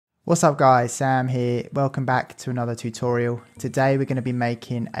What's up guys, Sam here. Welcome back to another tutorial. Today we're going to be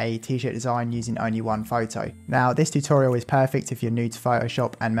making a t-shirt design using only one photo. Now this tutorial is perfect if you're new to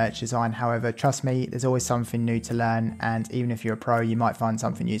Photoshop and merch design. However, trust me, there's always something new to learn, and even if you're a pro, you might find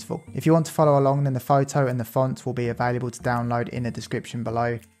something useful. If you want to follow along, then the photo and the font will be available to download in the description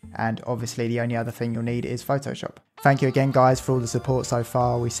below. And obviously the only other thing you'll need is Photoshop. Thank you again guys for all the support so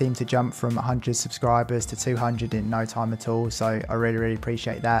far. We seem to jump from 100 subscribers to 200 in no time at all, so I really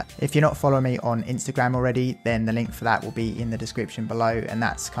appreciate that. If you're not following me on Instagram already, then the link for that will be in the description below, and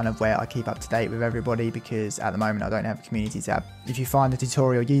that's kind of where I keep up to date with everybody, because at the moment I don't have a community tab. If you find the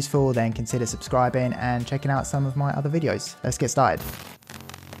tutorial useful, then consider subscribing and checking out some of my other videos. Let's get started.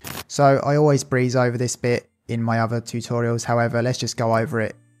 So I always breeze over this bit in my other tutorials, however let's just go over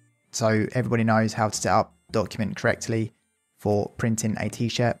it so everybody knows how to set up document correctly for printing a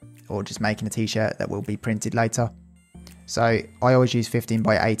t-shirt or just making a t-shirt that will be printed later. So I always use 15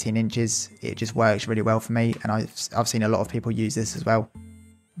 by 18 inches. It just works really well for me, and I've seen a lot of people use this as well.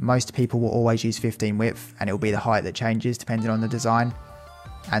 Most people will always use 15 width, and it will be the height that changes depending on the design,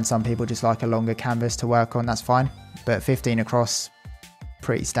 and some people just like a longer canvas to work on. That's fine, but 15 across,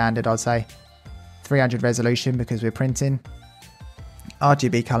 pretty standard I'd say. 300 resolution because we're printing,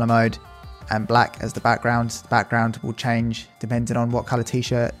 RGB color mode, and black as the background. The background will change depending on what color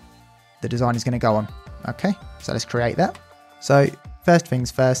t-shirt the design is going to go on. Okay, so let's create that. So first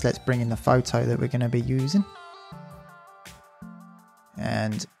things first, let's bring in the photo that we're going to be using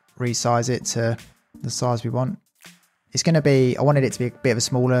and resize it to the size we want. It's going to be, I wanted it to be a bit of a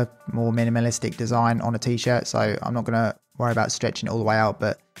smaller, more minimalistic design on a t-shirt, so I'm not going to worry about stretching it all the way out,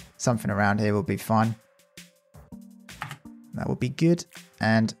 but something around here will be fine. That will be good.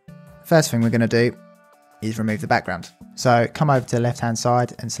 And first thing we're going to do is remove the background. So come over to the left hand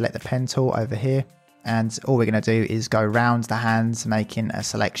side and select the pen tool over here, and all we're going to do is go round the hands, making a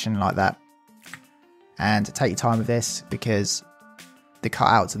selection like that. And take your time with this, because the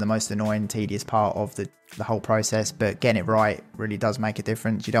cutouts are the most annoying, tedious part of the whole process, but getting it right really does make a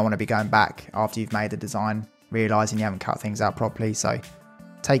difference. You don't want to be going back after you've made the design realizing you haven't cut things out properly. So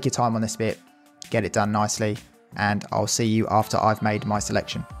take your time on this bit, get it done nicely, and I'll see you after I've made my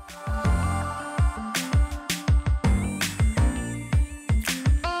selection.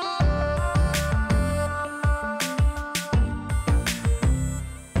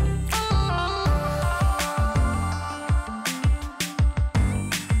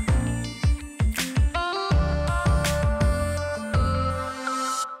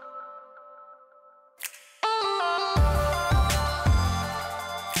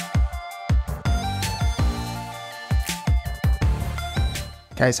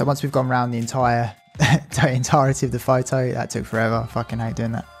 Okay, so once we've gone around the entirety of the photo, that took forever, I fucking hate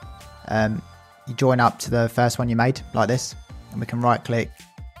doing that. You join up to the first one you made, like this, and we can right click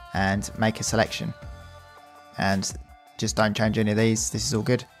and make a selection. And just don't change any of these, this is all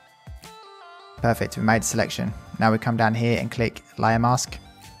good. Perfect, we made a selection. Now we come down here and click layer mask,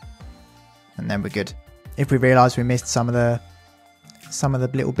 and then we're good. If we realise we missed some of the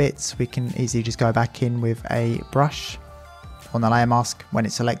little bits, we can easily just go back in with a brush on the layer mask when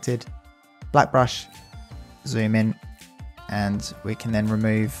it's selected, black brush, zoom in, and we can then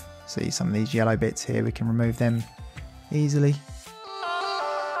remove, see some of these yellow bits here, we can remove them easily.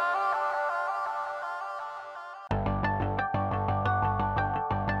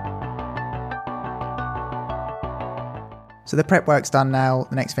 So the prep work's done now.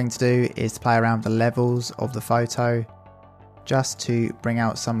 The next thing to do is to play around with the levels of the photo, just to bring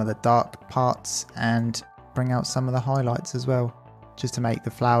out some of the dark parts and bring out some of the highlights as well, just to make the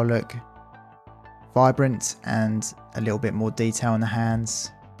flower look vibrant and a little bit more detail in the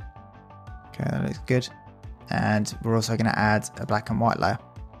hands. Okay, that looks good. And we're also going to add a black and white layer.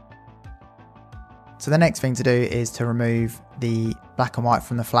 So the next thing to do is to remove the black and white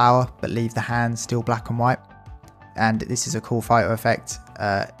from the flower, but leave the hands still black and white. And this is a cool photo effect.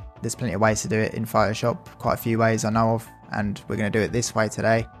 There's plenty of ways to do it in Photoshop, quite a few ways I know of, and we're going to do it this way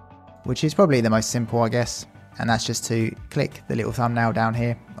today, which is probably the most simple, I guess. And that's just to click the little thumbnail down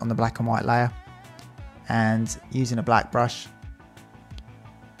here on the black and white layer, and using a black brush,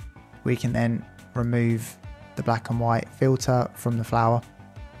 we can then remove the black and white filter from the flower.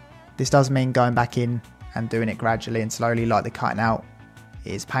 This does mean going back in and doing it gradually and slowly, like the cutting out.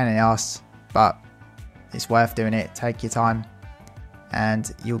 It is a pain in the ass, but it's worth doing it. Take your time,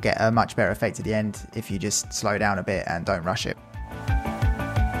 and you'll get a much better effect at the end if you just slow down a bit and don't rush it.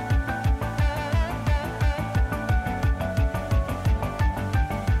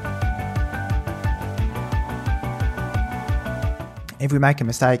 If we make a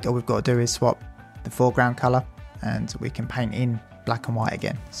mistake, all we've got to do is swap the foreground color, and we can paint in black and white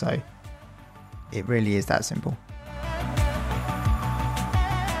again. So it really is that simple.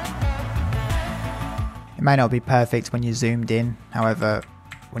 It may not be perfect when you're zoomed in, however,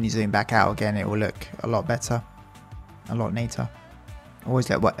 when you zoom back out again, it will look a lot better, a lot neater. Always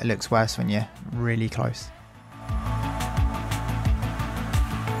it looks worse when you're really close.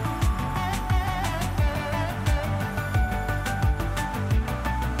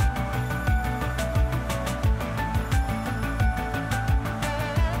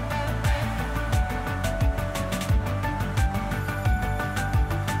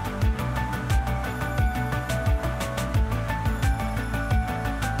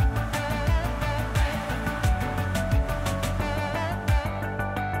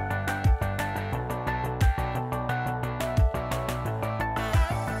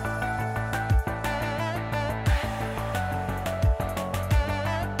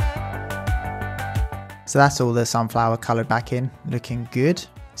 So that's all the sunflower coloured back in, looking good.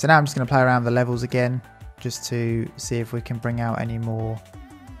 So now I'm just going to play around with the levels again, just to see if we can bring out any more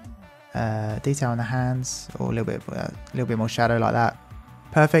detail on the hands, or a little bit more shadow like that.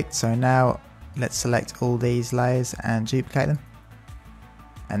 Perfect. So now let's select all these layers and duplicate them.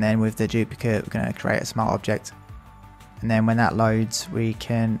 And then with the duplicate, we're going to create a smart object. And then when that loads, we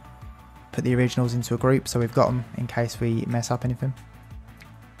can put the originals into a group, so we've got them in case we mess up anything.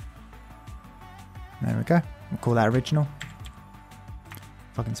 There we go. We'll call that original.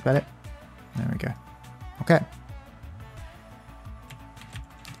 If I can spell it. There we go. Okay.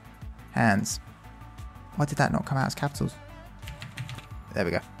 Hands. Why did that not come out as capitals? There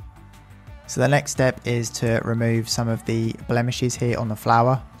we go. So the next step is to remove some of the blemishes here on the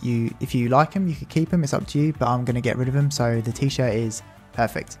flower. If you like them, you could keep them. It's up to you, but I'm going to get rid of them. So the t-shirt is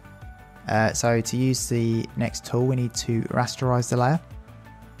perfect. So to use the next tool, we need to rasterize the layer.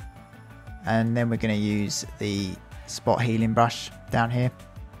 And then we're going to use the spot healing brush down here.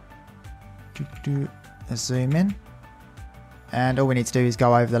 Let's zoom in. And all we need to do is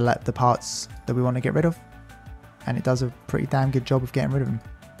go over the parts that we want to get rid of. And it does a pretty damn good job of getting rid of them.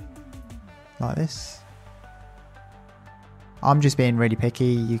 Like this. I'm just being really picky.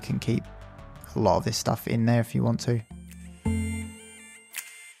 You can keep a lot of this stuff in there if you want to.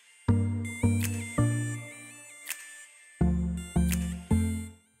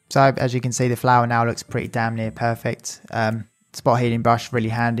 So as you can see, the flower now looks pretty damn near perfect. Spot healing brush, really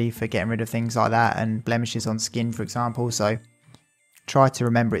handy for getting rid of things like that and blemishes on skin, for example. So try to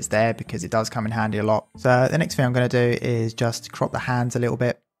remember it's there because it does come in handy a lot. So the next thing I'm going to do is just crop the hands a little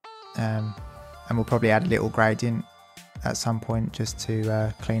bit. And we'll probably add a little gradient at some point just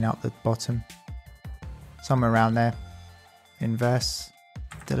to clean up the bottom. Somewhere around there. Inverse,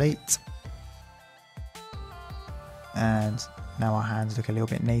 delete. And now our hands look a little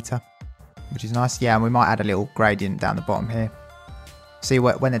bit neater, which is nice. Yeah, and we might add a little gradient down the bottom here. See,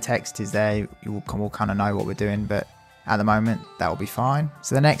 when the text is there, we'll kind of know what we're doing, but at the moment, that will be fine.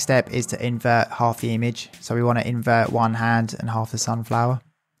 So the next step is to invert half the image. So we want to invert one hand and half the sunflower.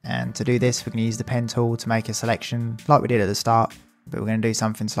 And to do this, we're going to use the pen tool to make a selection like we did at the start, but we're going to do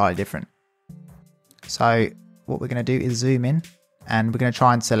something slightly different. So what we're going to do is zoom in, and we're going to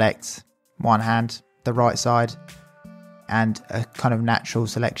try and select one hand, the right side, and a kind of natural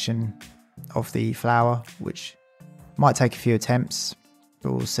selection of the flower, which might take a few attempts,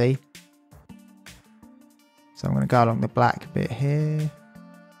 but we'll see. So I'm going to go along the black bit here.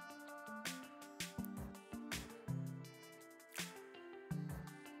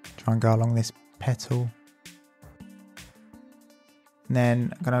 Try and go along this petal. And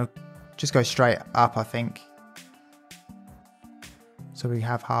then I'm going to just go straight up, I think. So we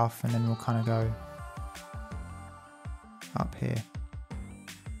have half, and then we'll kind of go up here.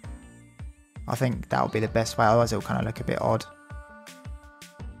 I think that'll be the best way, otherwise it'll kind of look a bit odd.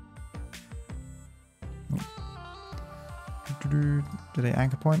 Delete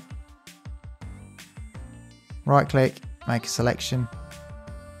anchor point. Right click, make a selection.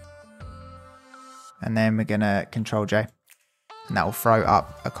 And then we're going to Control J. And that will throw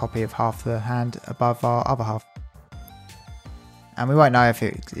up a copy of half the hand above our other half. And we won't know if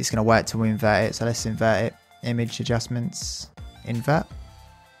it's going to work till we invert it, so let's invert it. Image adjustments, invert.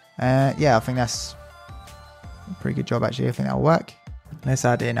 Yeah, I think that's a pretty good job actually. I think that'll work. Let's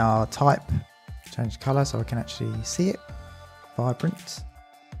add in our type, change color so I can actually see it. Vibrant.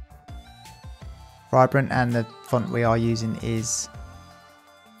 Vibrant, and the font we are using is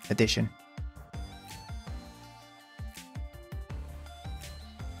Edition.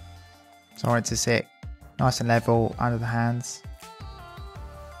 So I want it to sit nice and level under the hands.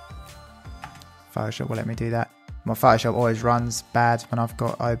 Photoshop will let me do that. My Photoshop always runs bad when I've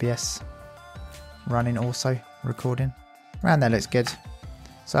got OBS running also, recording. around there looks good.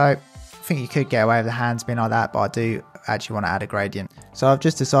 So I think you could get away with the hands being like that, but I do actually want to add a gradient. So I've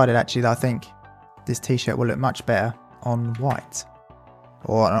just decided actually that I think this t-shirt will look much better on white,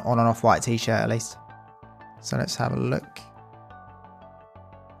 or on an off-white t-shirt at least. So let's have a look.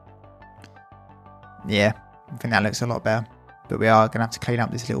 Yeah, I think that looks a lot better, but we are going to have to clean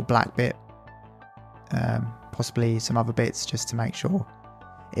up this little black bit, possibly some other bits, just to make sure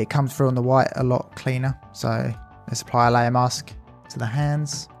it comes through on the white a lot cleaner. So let's apply a layer mask to the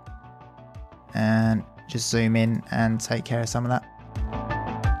hands and just zoom in and take care of some of that.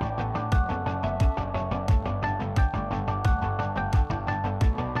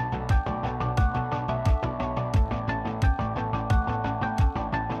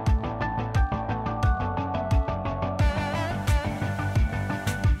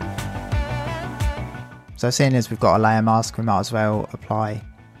 So seeing as we've got a layer mask, we might as well apply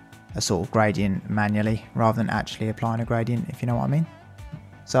a sort of gradient manually rather than actually applying a gradient, if you know what I mean.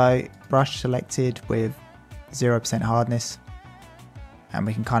 So brush selected with 0% hardness, and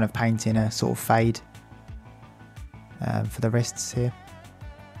we can kind of paint in a sort of fade for the wrists here.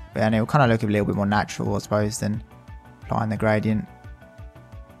 And it will kind of look a little bit more natural, I suppose, than applying the gradient.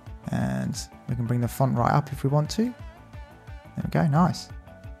 And we can bring the font right up if we want to. There we go, nice.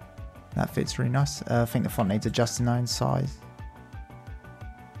 That fits really nice. I think the font needs adjusting though in size.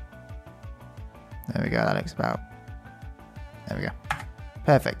 There we go, that looks about... There we go.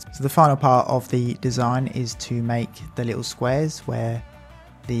 Perfect. So the final part of the design is to make the little squares where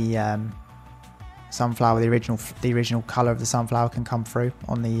the sunflower, the original colour of the sunflower can come through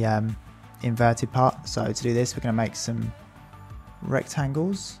on the inverted part. So to do this, we're going to make some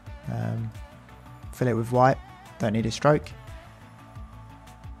rectangles. Fill it with white, don't need a stroke.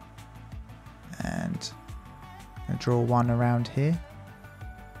 And I'll draw one around here.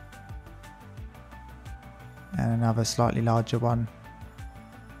 And another slightly larger one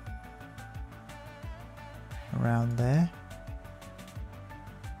around there.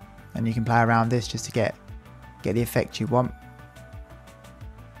 And you can play around this just to get the effect you want.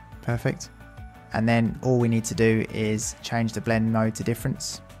 Perfect. And then all we need to do is change the blend mode to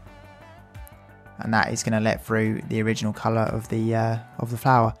difference. And that is going to let through the original colour of the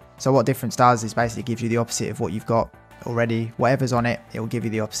flower. So what difference does is basically gives you the opposite of what you've got already. Whatever's on it, it will give you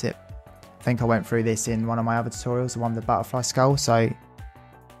the opposite. I think I went through this in one of my other tutorials, the one with the butterfly skull. So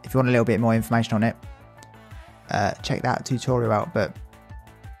if you want a little bit more information on it, check that tutorial out. But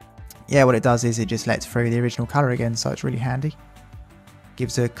yeah, what it does is it just lets through the original colour again, so it's really handy.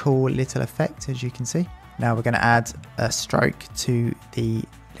 Gives a cool little effect, as you can see. Now we're going to add a stroke to the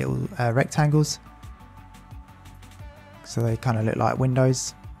little rectangles, so they kind of look like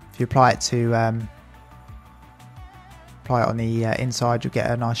windows. If you apply it on the inside, you'll get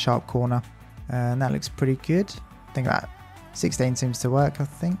a nice sharp corner, and that looks pretty good. I think that 16 seems to work. I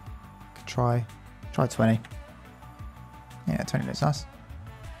think could try 20. Yeah, 20 looks nice.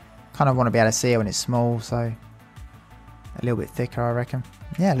 Kind of want to be able to see it when it's small, so a little bit thicker, I reckon.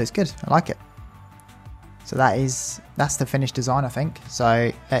 Yeah, it looks good. I like it. So that's the finished design, I think.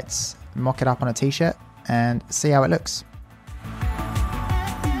 So let's mock it up on a t-shirt and see how it looks.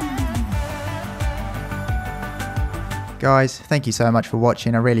 Guys, thank you so much for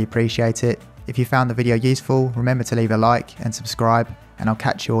watching. I really appreciate it. If you found the video useful, remember to leave a like and subscribe, and I'll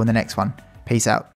catch you all in the next one. Peace out.